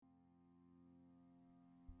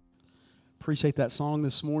appreciate that song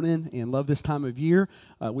this morning and love this time of year.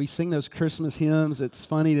 We sing those Christmas hymns. It's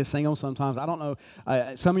funny to sing them sometimes. I don't know.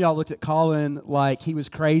 Some of y'all looked at Colin like he was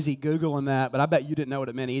crazy Googling that, but I bet you didn't know what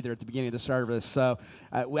it meant either at the beginning of the service. So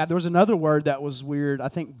there was another word that was weird. I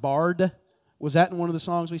think bard. Was that in one of the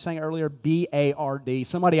songs we sang earlier? B-A-R-D.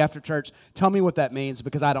 Somebody after church, tell me what that means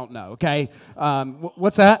because I don't know, okay?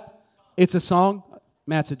 What's that? It's a song?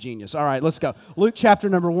 Matt's a genius. All right, let's go. Luke chapter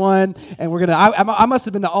number 1, and we're going to, I must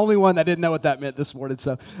have been the only one that didn't know what that meant this morning.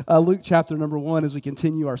 So Luke chapter number 1 as we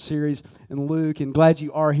continue our series in Luke, and glad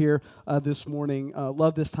you are here this morning.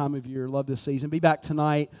 Love this time of year, love this season. Be back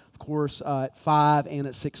tonight, of course, at 5 and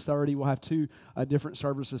at 6:30. We'll have two different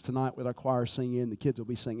services tonight with our choir singing. The kids will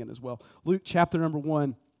be singing as well. Luke chapter number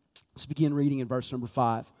 1, let's begin reading in verse number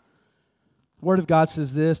 5. The Word of God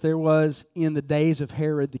says this: There was in the days of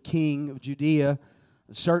Herod the king of Judea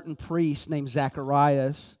a certain priest named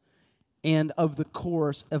Zacharias, and of the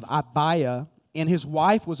course of Abiah, and his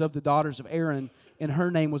wife was of the daughters of Aaron, and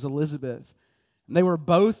her name was Elizabeth. And they were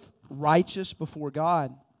both righteous before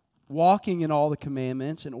God, walking in all the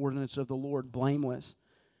commandments and ordinances of the Lord, blameless.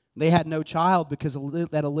 They had no child because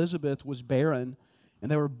that Elizabeth was barren,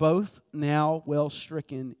 and they were both now well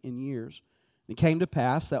stricken in years. It came to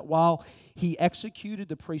pass that while he executed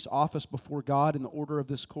the priest's office before God in the order of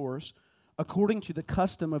this course, according to the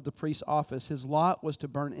custom of the priest's office, his lot was to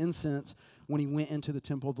burn incense when he went into the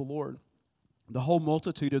temple of the Lord. The whole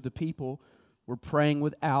multitude of the people were praying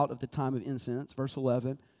without at the time of incense. Verse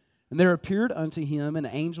 11, and there appeared unto him an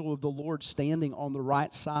angel of the Lord standing on the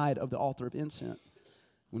right side of the altar of incense.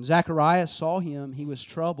 When Zacharias saw him, he was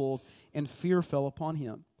troubled, and fear fell upon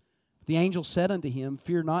him. The angel said unto him,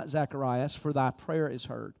 Fear not, Zacharias, for thy prayer is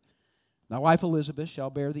heard. Thy wife Elizabeth shall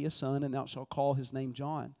bear thee a son, and thou shalt call his name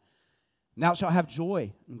John. And thou shalt have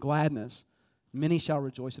joy and gladness. Many shall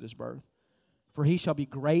rejoice at his birth. For he shall be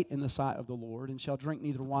great in the sight of the Lord, and shall drink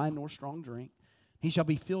neither wine nor strong drink. He shall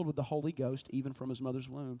be filled with the Holy Ghost, even from his mother's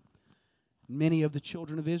womb. Many of the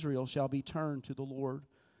children of Israel shall be turned to the Lord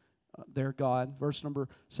their God. Verse number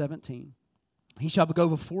 17. He shall go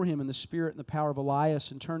before him in the spirit and the power of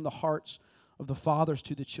Elias, and turn the hearts of the fathers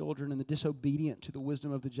to the children, and the disobedient to the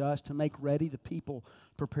wisdom of the just, to make ready the people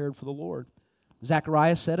prepared for the Lord.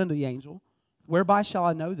 Zacharias said unto the angel, Whereby shall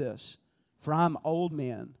I know this? For I am an old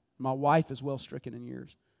man, my wife is well stricken in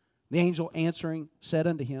years. The angel answering said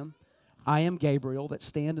unto him, I am Gabriel, that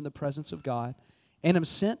stand in the presence of God, and am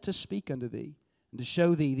sent to speak unto thee, and to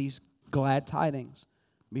show thee these glad tidings.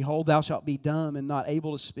 Behold, thou shalt be dumb and not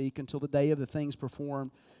able to speak until the day of the things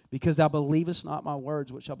performed, because thou believest not my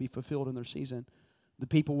words, which shall be fulfilled in their season. The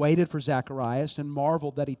people waited for Zacharias, and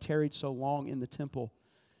marveled that he tarried so long in the temple.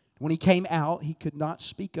 When he came out, he could not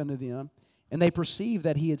speak unto them, and they perceived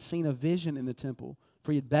that he had seen a vision in the temple,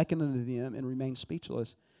 for he had beckoned unto them and remained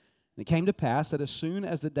speechless. And it came to pass that as soon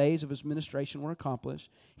as the days of his ministration were accomplished,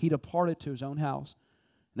 he departed to his own house.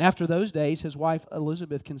 And after those days his wife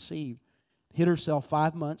Elizabeth conceived, hid herself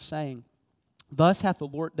 5 months, saying, Thus hath the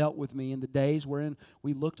Lord dealt with me in the days wherein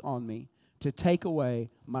we looked on me, to take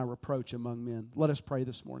away my reproach among men. Let us pray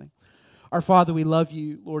this morning. Our Father, we love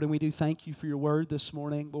you, Lord, and we do thank you for your word this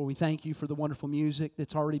morning. Lord, we thank you for the wonderful music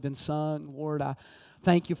that's already been sung. Lord, I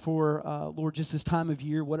thank you for, Lord, just this time of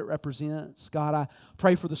year, what it represents. God, I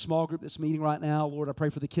pray for the small group that's meeting right now. Lord, I pray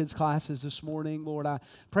for the kids' classes this morning. Lord, I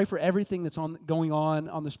pray for everything that's going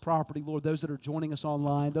on this property. Lord, those that are joining us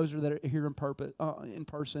online, those that are here in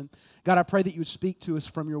person. God, I pray that you would speak to us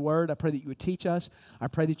from your word. I pray that you would teach us. I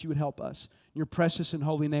pray that you would help us. In your precious and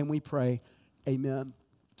holy name we pray. Amen.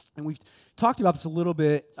 And we've talked about this a little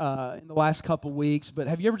bit in the last couple weeks, but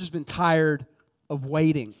have you ever just been tired of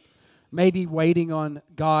waiting? Maybe waiting on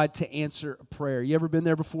God to answer a prayer. You ever been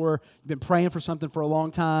there before? You've been praying for something for a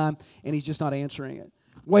long time, and He's just not answering it.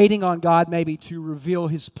 Waiting on God maybe to reveal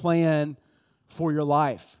His plan for your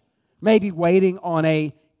life. Maybe waiting on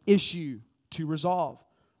a issue to resolve.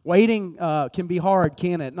 Waiting can be hard,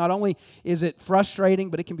 can it? Not only is it frustrating,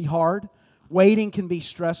 but it can be hard. Waiting can be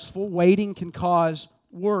stressful. Waiting can cause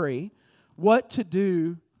worry. What to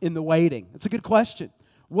do in the waiting? It's a good question.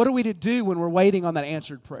 What are we to do when we're waiting on that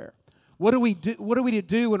answered prayer? What are we to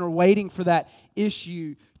do when we're waiting for that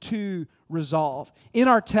issue to resolve? In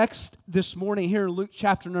our text this morning here in Luke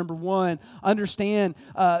chapter number 1, understand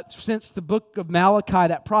since the book of Malachi,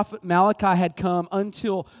 that prophet Malachi had come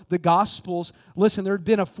until the Gospels, listen, there had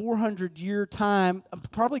been a 400-year time,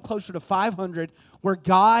 probably closer to 500, where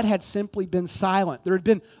God had simply been silent. There had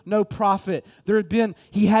been no prophet.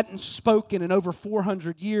 He hadn't spoken in over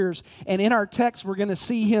 400 years. And in our text, we're going to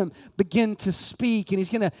see Him begin to speak. And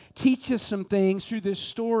He's going to teach us some things through this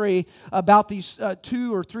story about these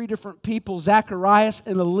 2 or three different people, Zacharias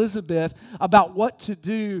and Elizabeth, about what to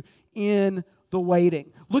do in the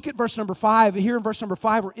waiting. Look at verse number 5. Here in verse number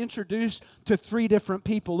 5, we're introduced to three different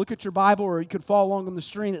people. Look at your Bible, or you could follow along on the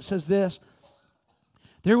screen. It says this: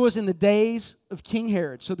 there was in the days of King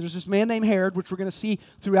Herod. So there's this man named Herod, which we're going to see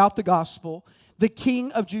throughout the gospel, the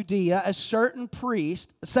king of Judea, a certain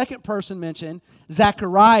priest, a second person mentioned,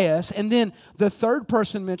 Zacharias, and then the third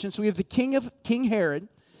person mentioned. So we have the King Herod,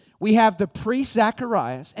 we have the priest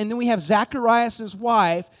Zacharias, and then we have Zacharias'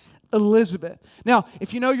 wife, Elizabeth. Now,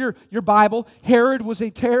 if you know your Bible, Herod was a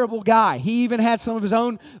terrible guy. He even had some of his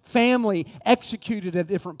own family executed at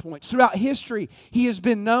different points. Throughout history, he has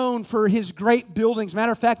been known for his great buildings.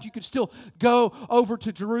 Matter of fact, you could still go over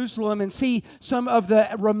to Jerusalem and see some of the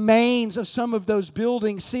remains of some of those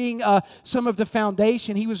buildings, seeing some of the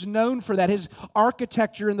foundation. He was known for that, his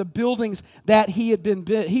architecture and the buildings that he had been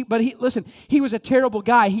built. Listen, he was a terrible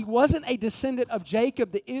guy. He wasn't a descendant of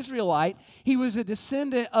Jacob, the Israelite. He was a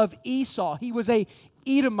descendant of Esau. He was a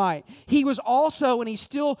Edomite. He was also, and he's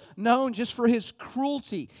still known just for his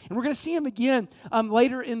cruelty. And we're going to see him again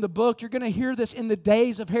later in the book. You're going to hear this in the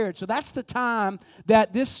days of Herod. So that's the time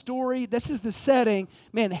that this story, this is the setting.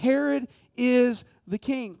 Man, Herod is the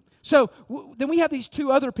king. So then we have these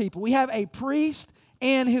two other people. We have a priest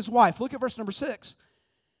and his wife. Look at verse number 6.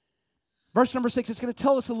 Verse number 6, it's going to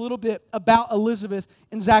tell us a little bit about Elizabeth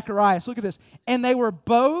and Zacharias. Look at this. And they were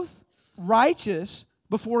both righteous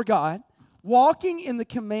before God, walking in the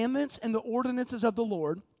commandments and the ordinances of the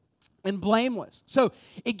Lord, and blameless. So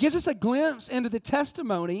it gives us a glimpse into the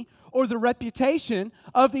testimony or the reputation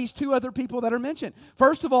of these two other people that are mentioned.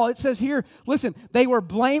 First of all, it says here, listen, they were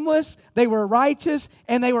blameless, they were righteous,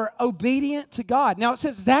 and they were obedient to God. Now it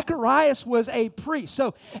says Zacharias was a priest.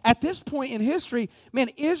 So at this point in history, man,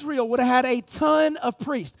 Israel would have had a ton of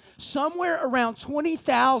priests. Somewhere around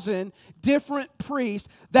 20,000 different priests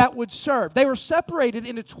that would serve. They were separated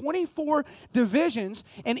into 24 divisions,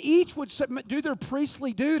 and each would do their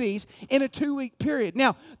priestly duties in a 2-week period.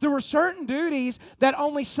 Now, there were certain duties that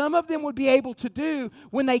only some of them would be able to do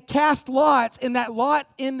when they cast lots, and that lot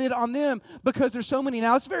ended on them because there's so many.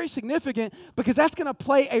 Now, it's very significant because that's going to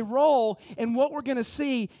play a role in what we're going to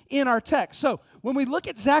see in our text. So, when we look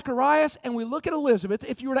at Zacharias and we look at Elizabeth,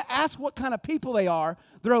 if you were to ask what kind of people they are,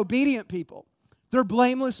 they're obedient people, they're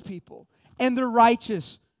blameless people, and they're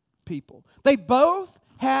righteous people. They both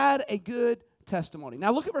had a good testimony.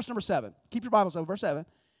 Now look at verse number 7. Keep your Bibles open, verse 7.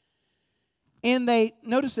 And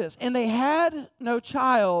notice this, and they had no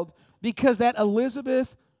child because that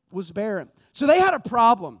Elizabeth was barren. So they had a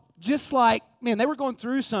problem, just like, man, they were going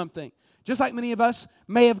through something, just like many of us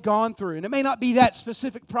may have gone through. And it may not be that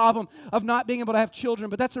specific problem of not being able to have children,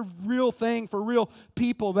 but that's a real thing for real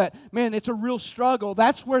people that, man, it's a real struggle.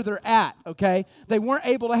 That's where they're at, okay? They weren't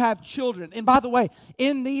able to have children. And by the way,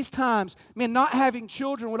 in these times, man, not having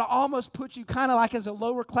children would almost put you kind of like as a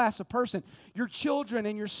lower class of person. Your children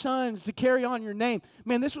and your sons to carry on your name.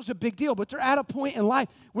 Man, this was a big deal. But they're at a point in life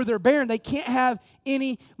where they're barren. They can't have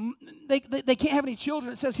any, they can't have any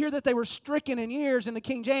children. It says here that they were stricken in years in the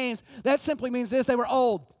King James. That simply means this: they were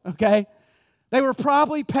old, okay? They were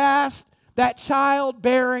probably past that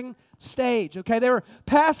childbearing stage, okay? They were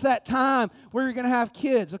past that time where you're going to have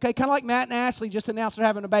kids, okay? Kind of like Matt and Ashley just announced they're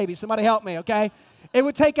having a baby. Somebody help me, okay? It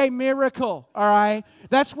would take a miracle, all right?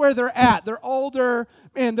 That's where they're at. They're older,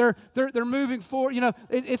 and they're moving forward. You know,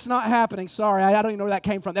 it's not happening. Sorry, I don't even know where that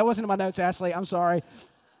came from. That wasn't in my notes, Ashley. I'm sorry.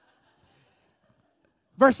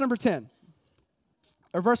 Verse number 10.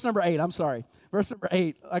 Or verse number 8, I'm sorry. Verse number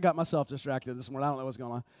 8, I got myself distracted this morning. I don't know what's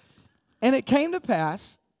going on. And it came to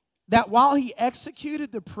pass that while he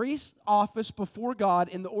executed the priest's office before God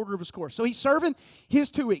in the order of his course. So he's serving his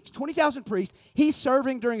 2 weeks. 20,000 priests. He's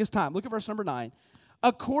serving during his time. Look at verse number 9.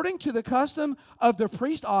 According to the custom of the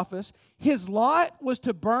priest office, his lot was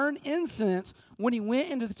to burn incense when he went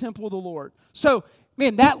into the temple of the Lord. So,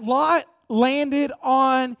 man, that lot landed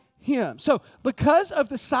on him. So because of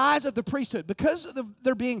the size of the priesthood, because of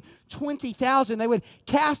there being 20,000, they would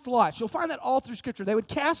cast lots. You'll find that all through Scripture. They would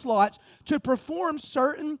cast lots to perform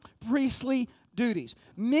certain priestly duties.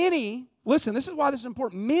 Many, listen, this is why this is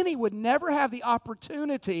important, many would never have the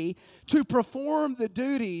opportunity to perform the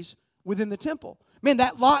duties within the temple. Man,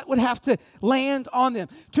 that lot would have to land on them.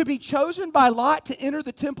 To be chosen by lot to enter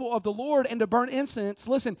the temple of the Lord and to burn incense,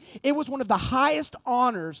 listen, it was one of the highest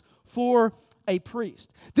honors for a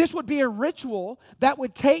priest. This would be a ritual that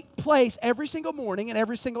would take place every single morning and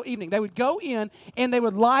every single evening. They would go in and they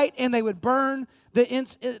would light and they would burn the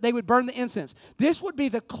incense. This would be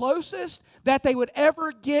the closest that they would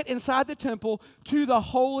ever get inside the temple to the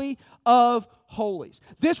Holy of Holies.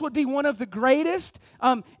 This would be one of the greatest,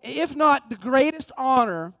 if not the greatest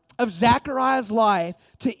honor of Zechariah's life,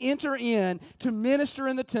 to enter in, to minister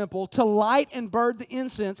in the temple, to light and burn the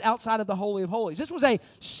incense outside of the Holy of Holies. This was a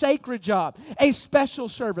sacred job, a special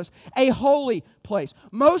service, a holy place.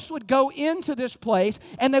 Most would go into this place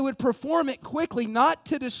and they would perform it quickly, not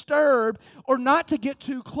to disturb or not to get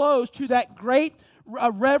too close to that great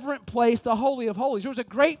reverent place, the Holy of Holies. There was a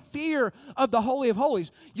great fear of the Holy of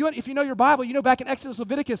Holies. If you know your Bible, you know back in Exodus,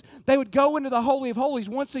 Leviticus, they would go into the Holy of Holies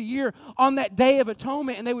once a year on that Day of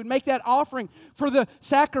Atonement, and they would make that offering for the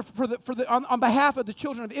on behalf of the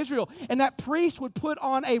children of Israel. And that priest would put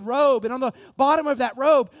on a robe, and on the bottom of that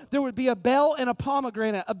robe there would be a bell and a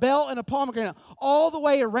pomegranate, all the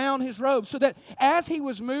way around his robe, so that as he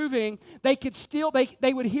was moving, they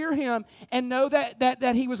would hear him and know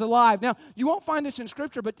that he was alive. Now, you won't find this in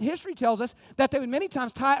Scripture, but history tells us that they would many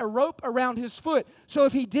times tie a rope around his foot. So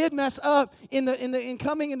if he did mess up in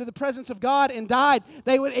coming into the presence of God and died,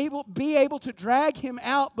 they would be able to drag him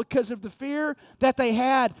out because of the fear that they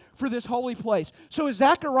had for this holy place. So as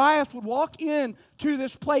Zacharias would walk in to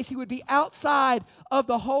this place, he would be outside of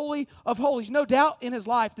the Holy of Holies. No doubt in his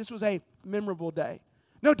life this was a memorable day.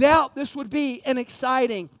 No doubt this would be an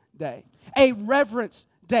exciting day, a reverence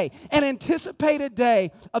day, an anticipated day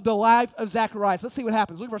of the life of Zacharias. Let's see what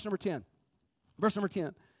happens. Look at verse number 10. Verse number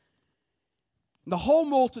 10. The whole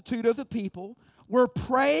multitude of the people were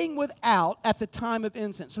praying without at the time of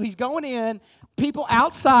incense. So he's going in, people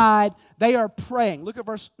outside, they are praying. Look at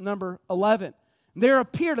verse number 11. There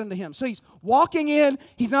appeared unto him. So he's walking in,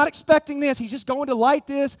 he's not expecting this, he's just going to light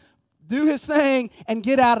this, do his thing, and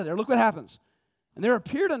get out of there. Look what happens. And there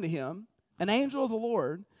appeared unto him an angel of the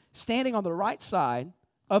Lord standing on the right side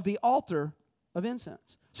of the altar of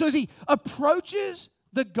incense. So as he approaches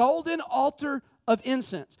the golden altar of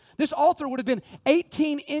incense, this altar would have been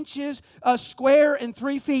 18 inches square and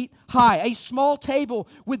 3 feet high, a small table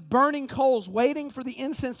with burning coals waiting for the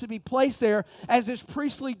incense to be placed there as this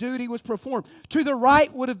priestly duty was performed. To the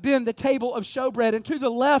right would have been the table of showbread, and to the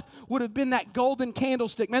left would have been that golden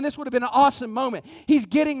candlestick. Man, this would have been an awesome moment. He's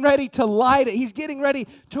getting ready to light it. He's getting ready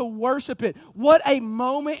to worship it. What a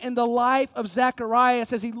moment in the life of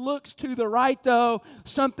Zacharias. As he looks to the right, though,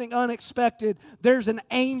 something unexpected. There's an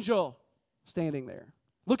angel standing there.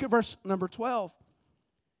 Look at verse number 12.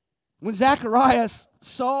 When Zacharias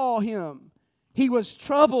saw him, he was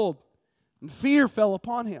troubled, and fear fell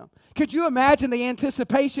upon him. Could you imagine the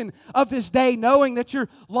anticipation of this day, knowing that your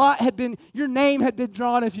name had been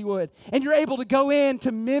drawn, if you would, and you're able to go in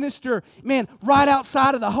to minister, man, right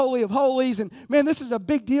outside of the Holy of Holies, and man, this is a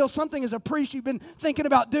big deal. Something as a priest you've been thinking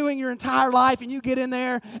about doing your entire life, and you get in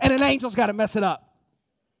there, and an angel's got to mess it up.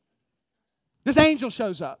 This angel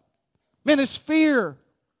shows up. Man, this fear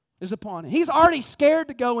is upon him. He's already scared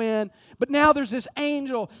to go in, but now there's this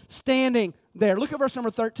angel standing there. Look at verse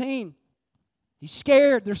number 13. He's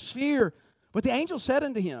scared. There's fear. But the angel said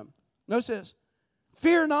unto him, notice this,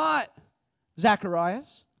 fear not, Zacharias,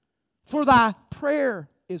 for thy prayer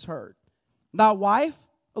is heard. Thy wife,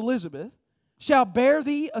 Elizabeth, shall bear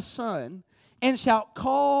thee a son, and shalt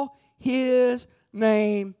call his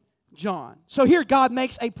name John. So here God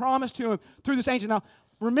makes a promise to him through this angel. Now,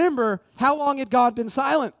 remember, how long had God been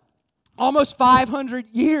silent? Almost 500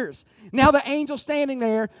 years. Now the angel standing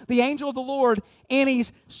there, the angel of the Lord, and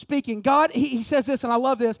he's speaking. God, he says this, and I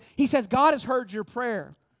love this. He says, God has heard your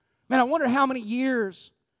prayer. Man, I wonder how many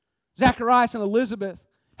years Zacharias and Elizabeth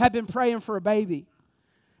had been praying for a baby.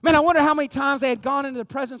 Man, I wonder how many times they had gone into the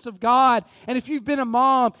presence of God. And if you've been a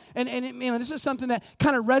mom, and this is something that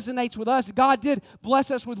kind of resonates with us. God did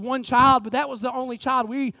bless us with one child, but that was the only child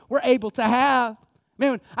we were able to have.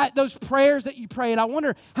 Man, those prayers that you prayed, I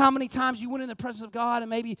wonder how many times you went in the presence of God, and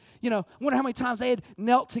maybe, I wonder how many times they had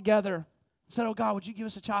knelt together and said, oh God, would you give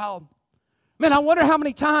us a child? Man, I wonder how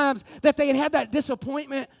many times that they had that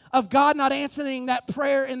disappointment of God not answering that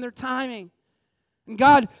prayer in their timing. And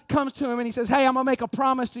God comes to him and he says, hey, I'm going to make a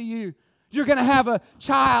promise to you. You're going to have a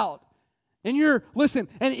child. And you're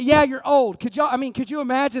old. Could you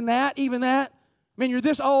imagine that, even that? I mean, you're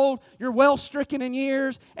this old, you're well stricken in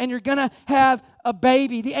years, and you're going to have a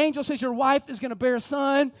baby. The angel says your wife is going to bear a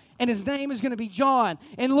son, and his name is going to be John.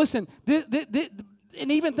 And listen,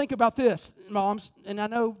 and even think about this, moms, and I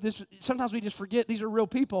know this, sometimes we just forget these are real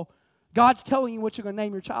people. God's telling you what you're going to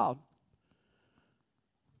name your child.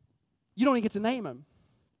 You don't even get to name him.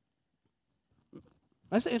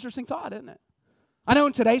 That's an interesting thought, isn't it? I know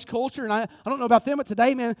in today's culture, and I don't know about them, but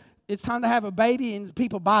today, man, it's time to have a baby, and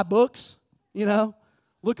people buy books.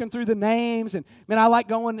 looking through the names, and man, I like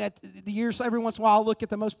going at the years. Every once in a while, I'll look at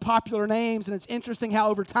the most popular names, and it's interesting how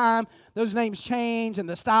over time those names change and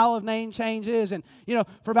the style of name changes. And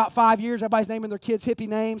for about 5 years, everybody's naming their kids hippie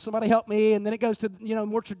names. Somebody help me. And then it goes to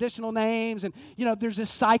more traditional names, and there's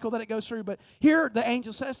this cycle that it goes through. But here, the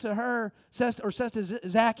angel says to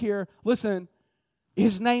Zach here, listen,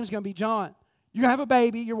 his name's going to be John. You're going to have a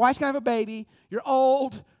baby. Your wife's going to have a baby. You're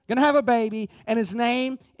old, going to have a baby, and his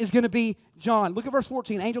name is going to be John. Look at verse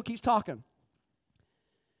 14. Angel keeps talking.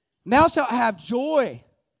 Thou shalt have joy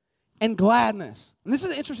and gladness. And this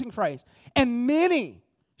is an interesting phrase. And many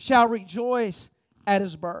shall rejoice at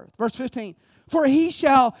his birth. Verse 15. For he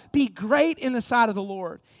shall be great in the sight of the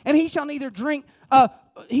Lord, and he shall drink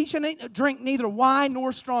neither wine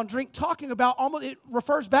nor strong drink. Talking about it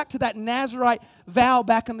refers back to that Nazirite vow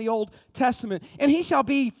back in the Old Testament. And he shall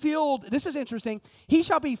be filled, this is interesting, he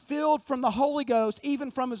shall be filled from the Holy Ghost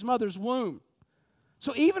even from his mother's womb.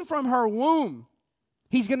 So even from her womb,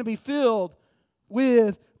 he's going to be filled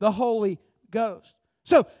with the Holy Ghost.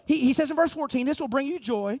 So he says in verse 14, this will bring you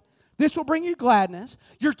joy. This will bring you gladness.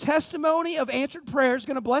 Your testimony of answered prayer is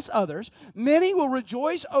going to bless others. Many will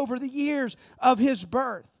rejoice over the years of his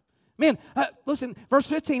birth. Man, listen, verse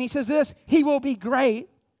 15, he says this, he will be great.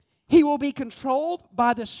 He will be controlled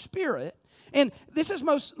by the Spirit. And this is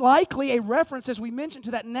most likely a reference, as we mentioned,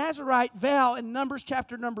 to that Nazirite vow in Numbers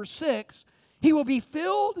chapter number 6. He will be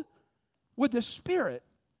filled with the Spirit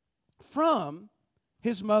from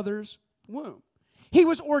his mother's womb. He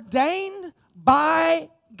was ordained by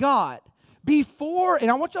God before, and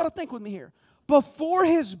I want y'all to think with me here, before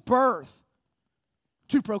his birth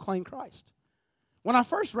to proclaim Christ. When I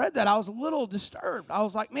first read that, I was a little disturbed. I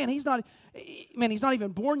was like, he's not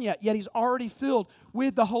even born yet he's already filled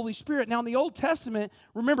with the Holy Spirit. Now in the Old Testament,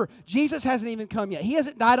 remember, Jesus hasn't even come yet. He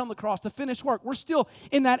hasn't died on the cross to finish work. We're still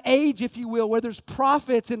in that age, if you will, where there's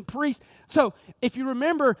prophets and priests. So if you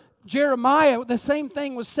remember Jeremiah, the same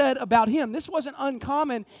thing was said about him. This wasn't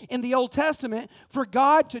uncommon in the Old Testament for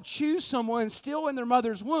God to choose someone still in their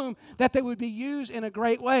mother's womb that they would be used in a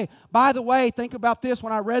great way. By the way, think about this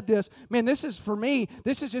when I read this. Man, this is for me,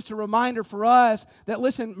 this is just a reminder for us that,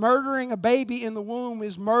 listen, murdering a baby in the womb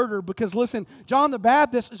is murder because, listen, John the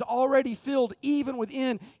Baptist is already filled even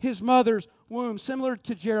within his mother's womb, similar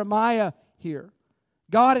to Jeremiah here.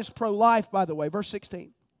 God is pro-life, by the way. Verse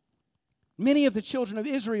 16. Many of the children of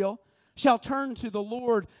Israel shall turn to the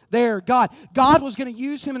Lord their God. God was going to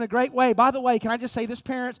use him in a great way. By the way, can I just say this,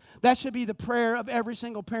 parents? That should be the prayer of every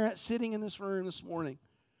single parent sitting in this room this morning.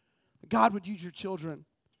 God would use your children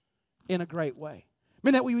in a great way. I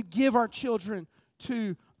mean, that we would give our children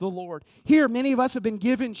to the Lord. Here, many of us have been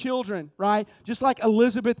given children, right? Just like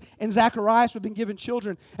Elizabeth and Zacharias have been given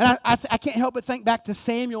children. And I can't help but think back to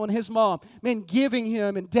Samuel and his mom, man, giving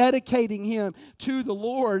him and dedicating him to the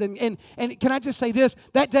Lord. And can I just say this?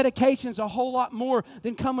 That dedication is a whole lot more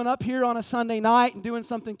than coming up here on a Sunday night and doing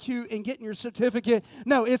something cute and getting your certificate.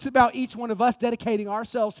 No, it's about each one of us dedicating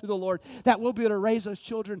ourselves to the Lord, that we'll be able to raise those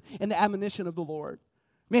children in the admonition of the Lord.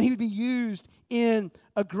 Man, he would be used in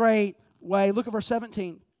a great way. Look at verse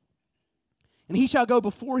 17. And he shall go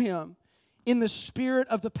before him in the spirit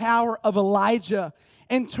of the power of Elijah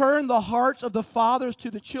and turn the hearts of the fathers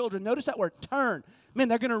to the children. Notice that word, turn. Man,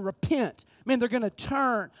 they're going to repent. Man, they're going to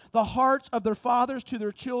turn the hearts of their fathers to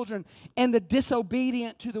their children and the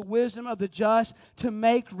disobedient to the wisdom of the just to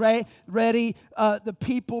make ready the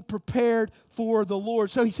people prepared for the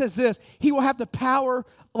Lord. So he says this, he will have the power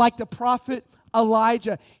like the prophet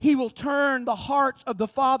Elijah. He will turn the hearts of the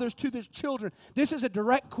fathers to their children. This is a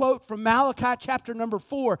direct quote from Malachi chapter number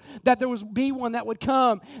 4, that there would be one that would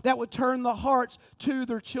come that would turn the hearts to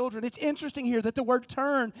their children. It's interesting here that the word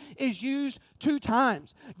turn is used 2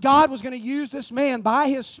 times. God was going to use this man by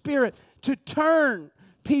his Spirit to turn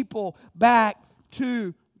people back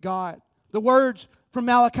to God. The words from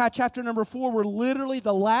Malachi chapter number 4 were literally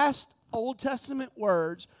the last Old Testament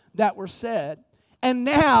words that were said. And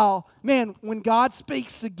now, man, when God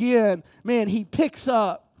speaks again, man, he picks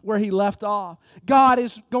up where he left off. God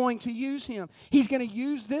is going to use him. He's going to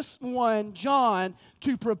use this one, John,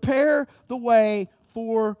 to prepare the way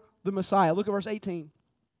for the Messiah. Look at verse 18.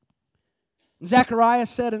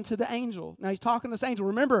 Zacharias said unto the angel. Now he's talking to this angel.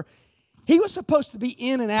 Remember, he was supposed to be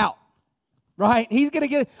in and out, right? He's going to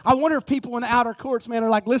get, I wonder if people in the outer courts, man,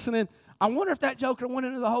 are like listening. I wonder if that joker went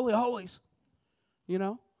into the Holy of Holies, you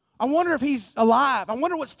know? I wonder if he's alive. I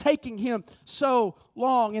wonder what's taking him so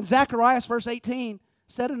long. And Zacharias, verse 18,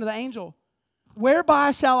 said unto the angel,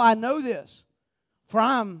 whereby shall I know this? For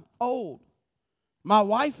I'm old. My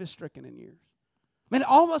wife is stricken in years. Man,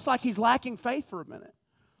 almost like he's lacking faith for a minute.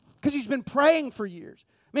 Because he's been praying for years.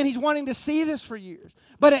 Man, he's wanting to see this for years.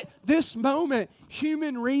 But at this moment,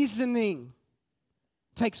 human reasoning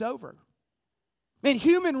takes over. Man,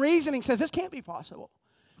 human reasoning says this can't be possible.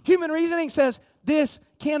 Human reasoning says this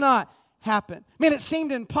cannot happen. Man, it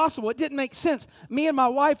seemed impossible. It didn't make sense. Me and my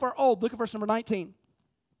wife are old. Look at verse number 19.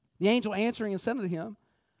 The angel answering and said unto him,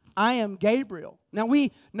 I am Gabriel. Now,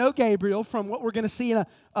 we know Gabriel from what we're going to see in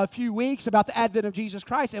a few weeks about the advent of Jesus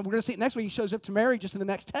Christ, and we're going to see it next week. He shows up to Mary just in the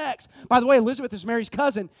next text. By the way, Elizabeth is Mary's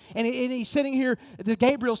cousin, and he's sitting here,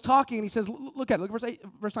 Gabriel's talking, and he says, look at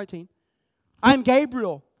verse 19. I am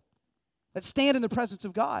Gabriel that stand in the presence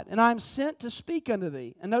of God, and I am sent to speak unto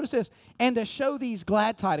thee. And notice this, and to show these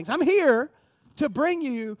glad tidings. I'm here to bring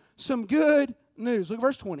you some good news. Look at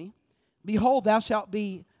verse 20. Behold, thou shalt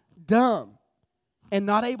be dumb and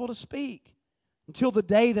not able to speak until the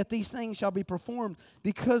day that these things shall be performed,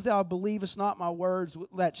 because thou believest not my words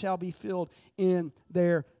that shall be filled in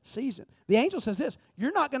their season. The angel says this,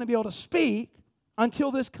 you're not going to be able to speak until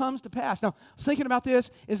this comes to pass. Now, I was thinking about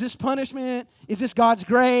this. Is this punishment? Is this God's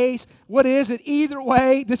grace? What is it? Either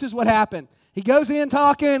way, this is what happened. He goes in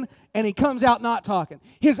talking, and he comes out not talking.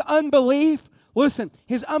 His unbelief, listen,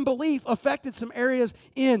 his unbelief affected some areas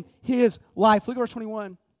in his life. Look at verse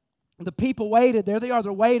 21. The people waited. There they are.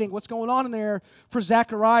 They're waiting. What's going on in there for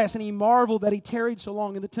Zacharias? And he marveled that he tarried so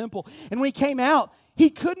long in the temple. And when he came out, he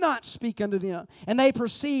could not speak unto them. And they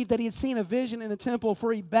perceived that he had seen a vision in the temple,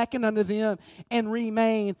 for he beckoned unto them and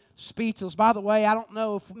remained speechless. By the way, I don't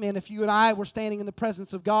know if you and I were standing in the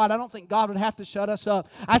presence of God, I don't think God would have to shut us up.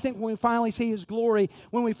 I think when we finally see His glory,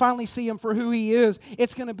 when we finally see Him for who He is,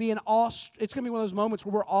 it's going to be one of those moments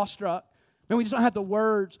where we're awestruck. And we just don't have the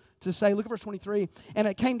words to say. Look at verse 23. And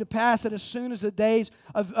it came to pass that as soon as the days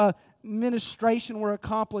of ministration were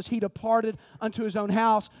accomplished, he departed unto his own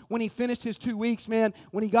house. When he finished his 2 weeks, when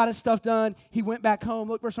he got his stuff done, he went back home.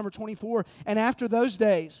 Look, verse number 24. And after those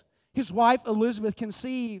days, his wife Elizabeth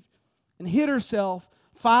conceived and hid herself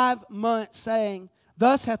 5 months, saying,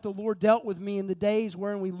 Thus hath the Lord dealt with me in the days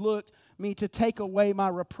wherein we looked me to take away my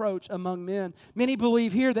reproach among men. Many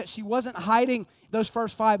believe here that she wasn't hiding those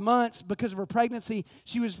first 5 months because of her pregnancy.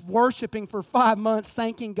 She was worshiping for 5 months,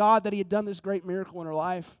 thanking God that He had done this great miracle in her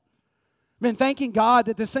life. Thanking God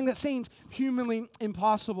that this thing that seemed humanly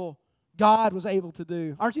impossible, God was able to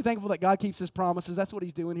do. Aren't you thankful that God keeps His promises? That's what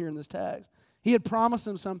He's doing here in this text. He had promised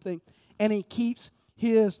them something, and He keeps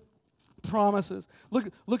His promises.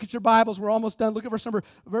 Look at your Bibles. We're almost done. Look at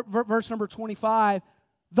verse number 25.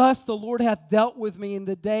 Thus the Lord hath dealt with me in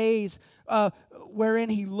the days wherein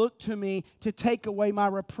He looked to me to take away my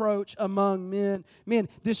reproach among men.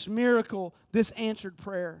 This miracle, this answered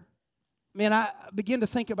prayer. I begin to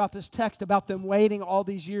think about this text, about them waiting all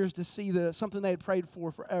these years to see something they had prayed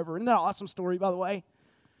for forever. Isn't that an awesome story, by the way?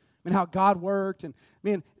 How God worked. And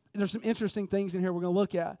there's some interesting things in here we're going to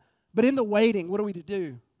look at. But in the waiting, what are we to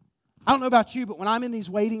do? I don't know about you, but when I'm in these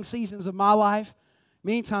waiting seasons of my life,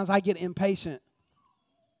 many times I get impatient.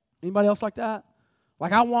 Anybody else like that?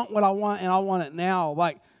 Like, I want what I want, and I want it now.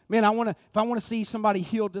 Like, if I want to see somebody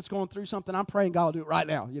healed that's going through something, I'm praying God will do it right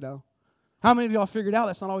now, How many of y'all figured out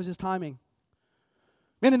that's not always His timing?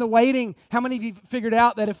 In the waiting, how many of you figured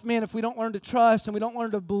out that if we don't learn to trust and we don't learn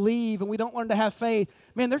to believe and we don't learn to have faith,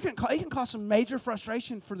 it can cause some major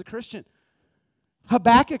frustration for the Christian.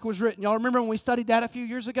 Habakkuk was written. Y'all remember when we studied that a few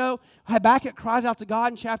years ago? Habakkuk cries out to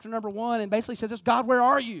God in chapter number 1 and basically says this, God, where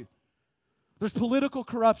are you? There's political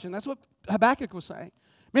corruption. That's what Habakkuk was saying.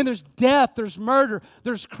 There's death, there's murder,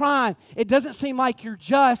 there's crime. It doesn't seem like you're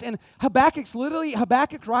just. And Habakkuk's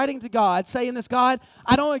writing to God, saying this, God,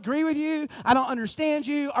 I don't agree with you. I don't understand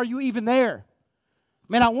you. Are you even there?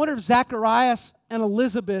 I wonder if Zacharias and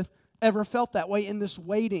Elizabeth ever felt that way in this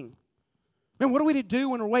waiting. What are we to do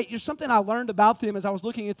when we're waiting? There's something I learned about them as I was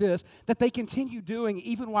looking at this, that they continue doing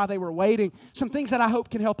even while they were waiting. Some things that I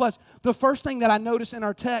hope can help us. The first thing that I notice in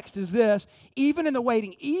our text is this. Even in the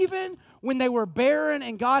waiting, even when they were barren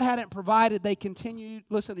and God hadn't provided, they continued.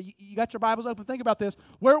 Listen, you got your Bibles open? Think about this.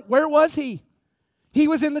 Where was he? He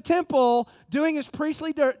was in the temple doing his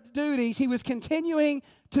priestly duties. He was continuing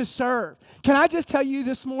to serve. Can I just tell you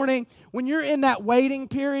this morning, when you're in that waiting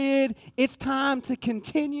period, it's time to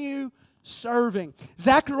continue serving.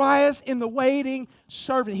 Zacharias in the waiting,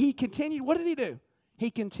 serving. He continued. What did he do?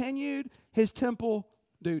 He continued his temple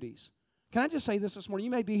duties. Can I just say this morning?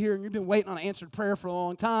 You may be here and you've been waiting on an answered prayer for a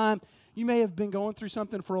long time. You may have been going through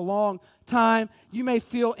something for a long time. You may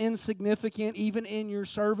feel insignificant even in your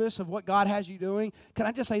service of what God has you doing. Can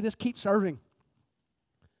I just say this? Keep serving.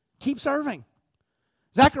 Keep serving.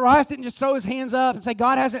 Zacharias didn't just throw his hands up and say,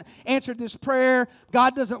 God hasn't answered this prayer.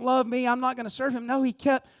 God doesn't love me. I'm not going to serve Him. No, he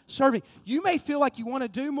kept serving. You may feel like you want to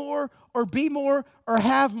do more or be more or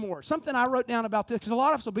have more. Something I wrote down about this, because a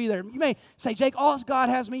lot of us will be there. You may say, Jake, all God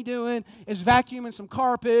has me doing is vacuuming some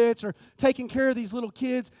carpets or taking care of these little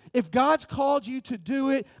kids. If God's called you to do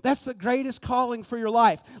it, that's the greatest calling for your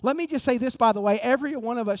life. Let me just say this, by the way. Every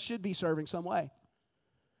one of us should be serving some way.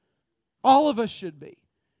 All of us should be.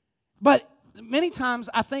 But many times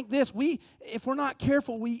I think this, if we're not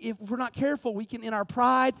careful, we can, in our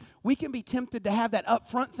pride, we can be tempted to have that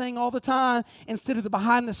upfront thing all the time instead of the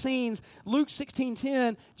behind the scenes. Luke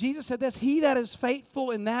 16:10, Jesus said this, he that is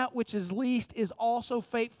faithful in that which is least is also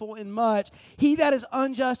faithful in much. He that is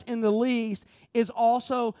unjust in the least is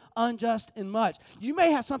also unjust in much. You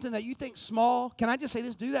may have something that you think small. Can I just say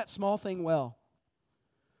this? Do that small thing well.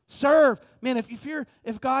 Serve. Man,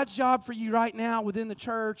 if God's job for you right now within the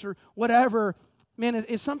church or whatever, man,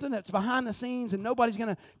 is something that's behind the scenes and nobody's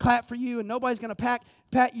going to clap for you and nobody's going to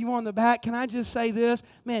pat you on the back, can I just say this?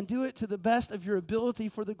 Man, do it to the best of your ability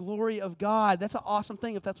for the glory of God. That's an awesome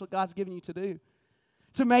thing if that's what God's given you to do.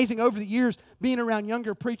 It's amazing over the years, being around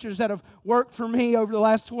younger preachers that have worked for me over the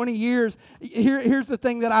last 20 years. Here's the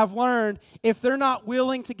thing that I've learned. If they're not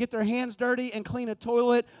willing to get their hands dirty and clean a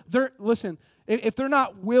toilet, if they're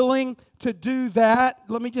not willing to do that,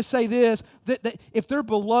 let me just say this, that if they're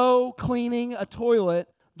below cleaning a toilet,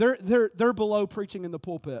 they're below preaching in the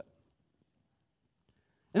pulpit.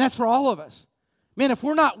 And that's for all of us. Man, if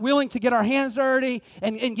we're not willing to get our hands dirty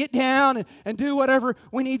and get down and do whatever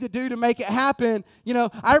we need to do to make it happen,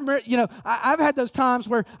 I remember, I've had those times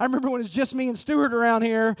where I remember when it's just me and Stuart around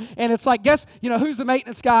here, and it's like, guess, who's the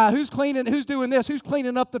maintenance guy, who's cleaning, who's doing this, who's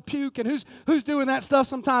cleaning up the puke, and who's doing that stuff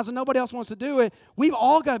sometimes, and nobody else wants to do it. We've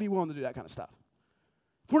all got to be willing to do that kind of stuff.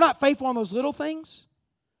 If we're not faithful on those little things,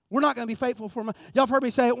 we're not going to be faithful for y'all have heard me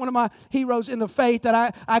say it, one of my heroes in the faith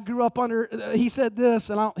that I grew up under, he said this,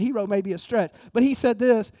 and hero may be a stretch, but he said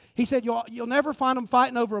this. He said, you'll never find them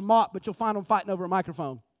fighting over a mop, but you'll find them fighting over a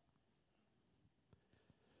microphone.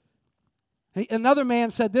 Another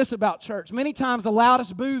man said this about church. Many times the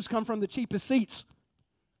loudest boos come from the cheapest seats.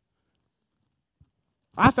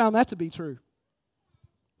 I found that to be true.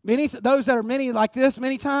 Those that are many like this,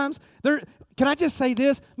 many times, can I just say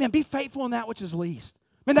this? Man, be faithful in that which is least.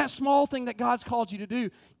 Man, that small thing that God's called you to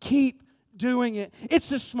do, keep doing it. It's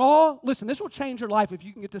the small, listen, this will change your life if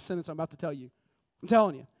you can get this sentence I'm about to tell you. I'm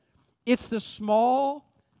telling you. It's the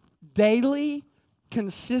small, daily,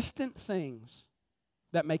 consistent things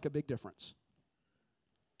that make a big difference.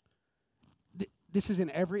 This is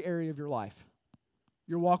in every area of your life.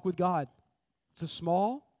 Your walk with God. It's a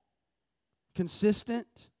small, consistent,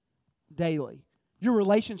 daily. Your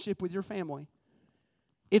relationship with your family.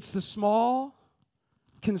 It's the small,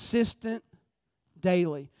 consistent,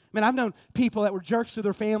 daily. Man, I've known people that were jerks to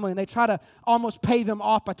their family and they try to almost pay them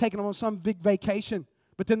off by taking them on some big vacation,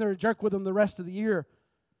 but then they're a jerk with them the rest of the year.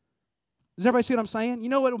 Does everybody see what I'm saying? You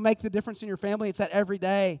know what will make the difference in your family? It's that every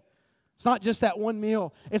day. It's not just that one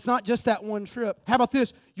meal. It's not just that one trip. How about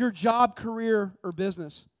this? Your job, career, or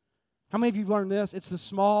business. How many of you have learned this? It's the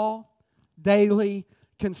small, daily,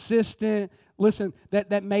 consistent, listen,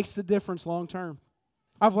 that makes the difference long term.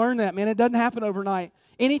 I've learned that, man. It doesn't happen overnight.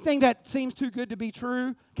 Anything that seems too good to be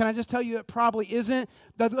true, can I just tell you it probably isn't?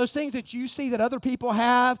 Those things that you see that other people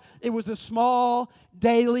have, it was the small,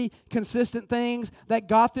 daily, consistent things that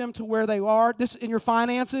got them to where they are. This in your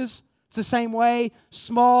finances, it's the same way.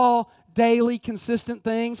 Small, daily, consistent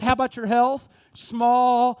things. How about your health?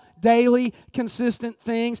 Small, daily, consistent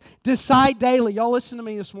things. Decide daily. Y'all listen to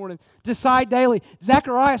me this morning. Decide daily.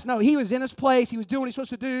 Zacharias, no, he was in his place. He was doing what he's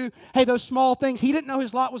supposed to do. Hey, those small things. He didn't know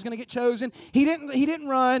his lot was going to get chosen. He didn't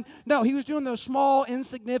run. No, he was doing those small,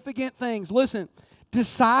 insignificant things. Listen,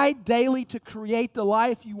 decide daily to create the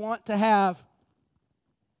life you want to have.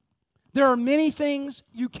 There are many things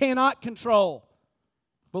you cannot control.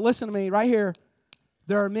 But listen to me right here.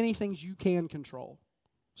 There are many things you can control.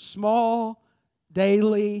 Small,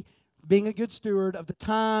 daily, being a good steward of the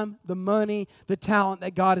time, the money, the talent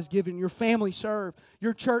that God has given. Your family serve,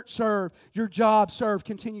 your church serve, your job serve,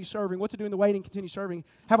 continue serving. What to do in the waiting, continue serving.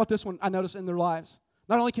 How about this one I noticed in their lives?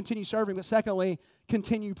 Not only continue serving, but secondly,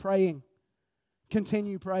 continue praying.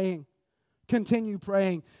 Continue praying. Continue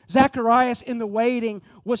praying. Zacharias in the waiting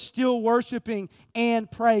was still worshiping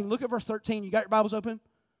and praying. Look at verse 13. You got your Bibles open?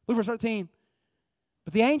 Look at verse 13.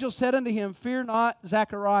 But the angel said unto him, Fear not,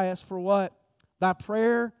 Zacharias, for what? Thy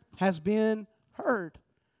prayer has been heard.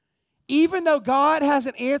 Even though God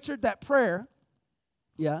hasn't answered that prayer,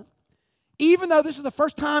 even though this is the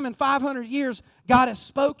first time in 500 years God has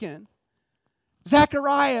spoken,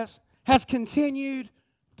 Zacharias has continued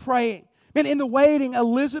praying. Man, in the waiting,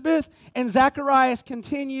 Elizabeth and Zacharias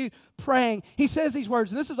continued praying. He says these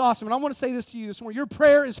words, and this is awesome, and I want to say this to you this morning. Your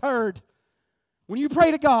prayer is heard. When you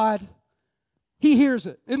pray to God, He hears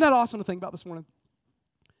it. Isn't that awesome to think about this morning?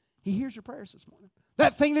 He hears your prayers this morning.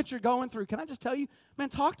 That thing that you're going through, can I just tell you, man,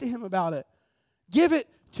 talk to Him about it. Give it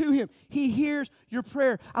to Him. He hears your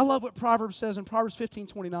prayer. I love what Proverbs says in Proverbs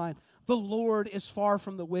 15:29. The Lord is far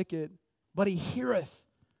from the wicked, but He heareth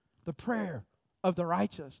the prayer of the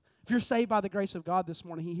righteous. If you're saved by the grace of God this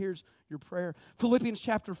morning, He hears your prayer. Philippians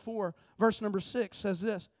chapter 4, verse number 6 says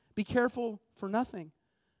this, be careful for nothing,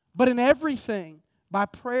 but in everything, by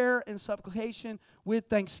prayer and supplication with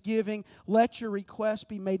thanksgiving, let your requests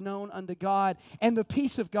be made known unto God, and the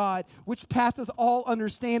peace of God, which passeth all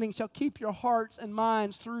understanding, shall keep your hearts and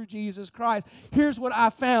minds through Jesus Christ. Here's what I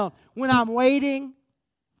found. When I'm waiting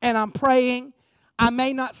and I'm praying, I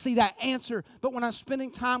may not see that answer, but when I'm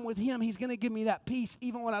spending time with Him, He's going to give me that peace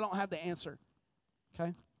even when I don't have the answer.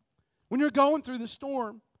 Okay? When you're going through the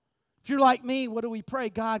storm, if you're like me, what do we pray?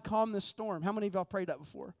 God, calm this storm. How many of y'all prayed that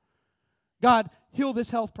before? God, heal this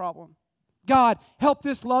health problem. God, help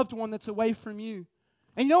this loved one that's away from you.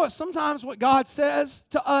 And you know what? Sometimes what God says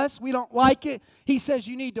to us, we don't like it. He says,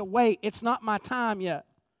 you need to wait. It's not my time yet.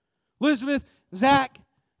 Elizabeth, Zach,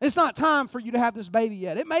 it's not time for you to have this baby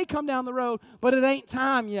yet. It may come down the road, but it ain't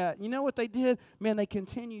time yet. You know what they did? Man, they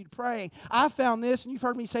continued praying. I found this, and you've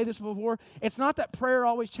heard me say this before. It's not that prayer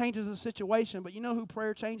always changes the situation, but you know who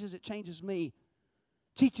prayer changes? It changes me.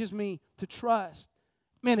 Teaches me to trust.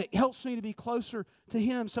 Man, it helps me to be closer to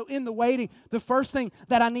Him. So in the waiting, the first thing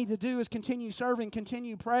that I need to do is continue serving,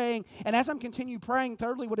 continue praying. And as I'm continue praying,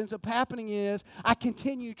 thirdly, what ends up happening is I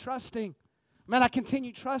continue trusting. Man, I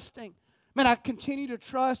continue trusting. Man, I continue to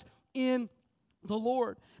trust in the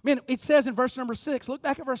Lord. Man, it says in verse number 6, look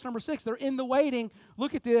back at verse number 6. They're in the waiting.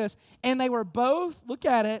 Look at this. And they were both, look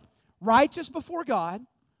at it, righteous before God,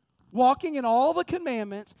 walking in all the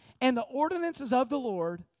commandments and the ordinances of the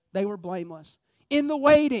Lord. They were blameless. In the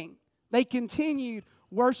waiting, they continued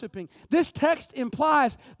worshiping. This text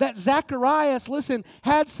implies that Zacharias, listen,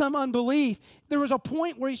 had some unbelief. There was a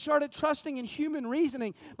point where he started trusting in human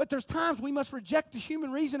reasoning, but there's times we must reject the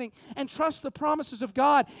human reasoning and trust the promises of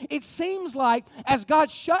God. It seems like as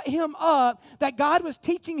God shut him up, that God was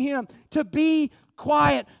teaching him to be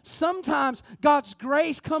quiet. Sometimes God's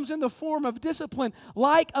grace comes in the form of discipline,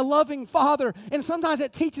 like a loving father, and sometimes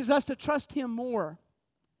it teaches us to trust Him more.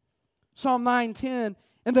 Psalm 9:10,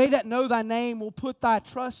 and they that know Thy name will put Thy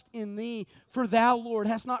trust in Thee, for Thou, Lord,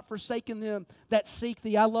 hast not forsaken them that seek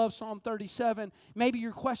Thee. I love Psalm 37. Maybe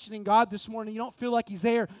you're questioning God this morning. You don't feel like He's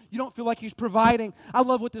there. You don't feel like He's providing. I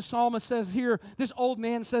love what the psalmist says here. This old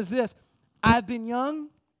man says this, I've been young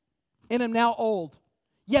and am now old,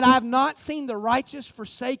 yet I have not seen the righteous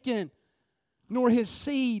forsaken, nor his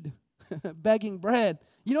seed begging bread.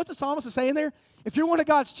 You know what the psalmist is saying there? If you're one of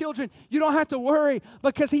God's children, you don't have to worry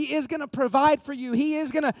because He is going to provide for you. He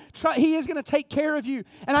is going to take care of you.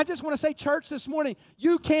 And I just want to say, church, this morning,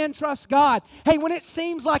 you can trust God. Hey, when it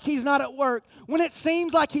seems like He's not at work, when it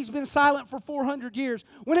seems like He's been silent for 400 years,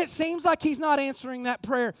 when it seems like He's not answering that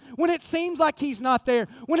prayer, when it seems like He's not there,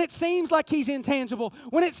 when it seems like He's intangible,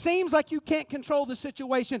 when it seems like you can't control the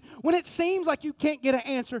situation, when it seems like you can't get an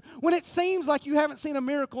answer, when it seems like you haven't seen a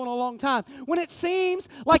miracle in a long time, when it seems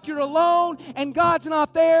like you're alone and God's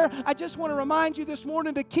not there, I just want to remind you this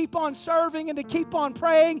morning to keep on serving and to keep on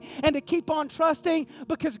praying and to keep on trusting,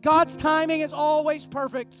 because God's timing is always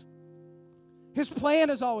perfect. His plan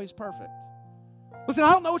is always perfect. Listen,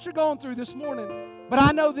 I don't know what you're going through this morning, but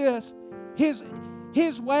I know this.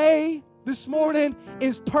 His way this morning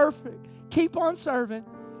is perfect. Keep on serving,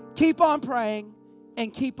 keep on praying,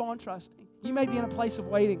 and keep on trusting. You may be in a place of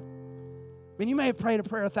waiting. I mean, you may have prayed a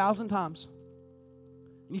prayer 1,000 times,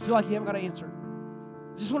 and you feel like you haven't got an answer.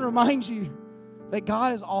 I just want to remind you that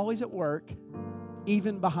God is always at work,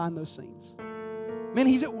 even behind those scenes. Man,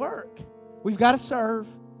 He's at work. We've got to serve,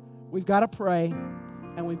 we've got to pray,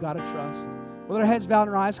 and we've got to trust. With our heads bowed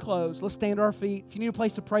and our eyes closed, let's stand to our feet. If you need a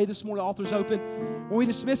place to pray this morning, the altar's open. When we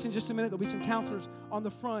dismiss in just a minute, there'll be some counselors on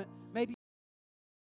the front.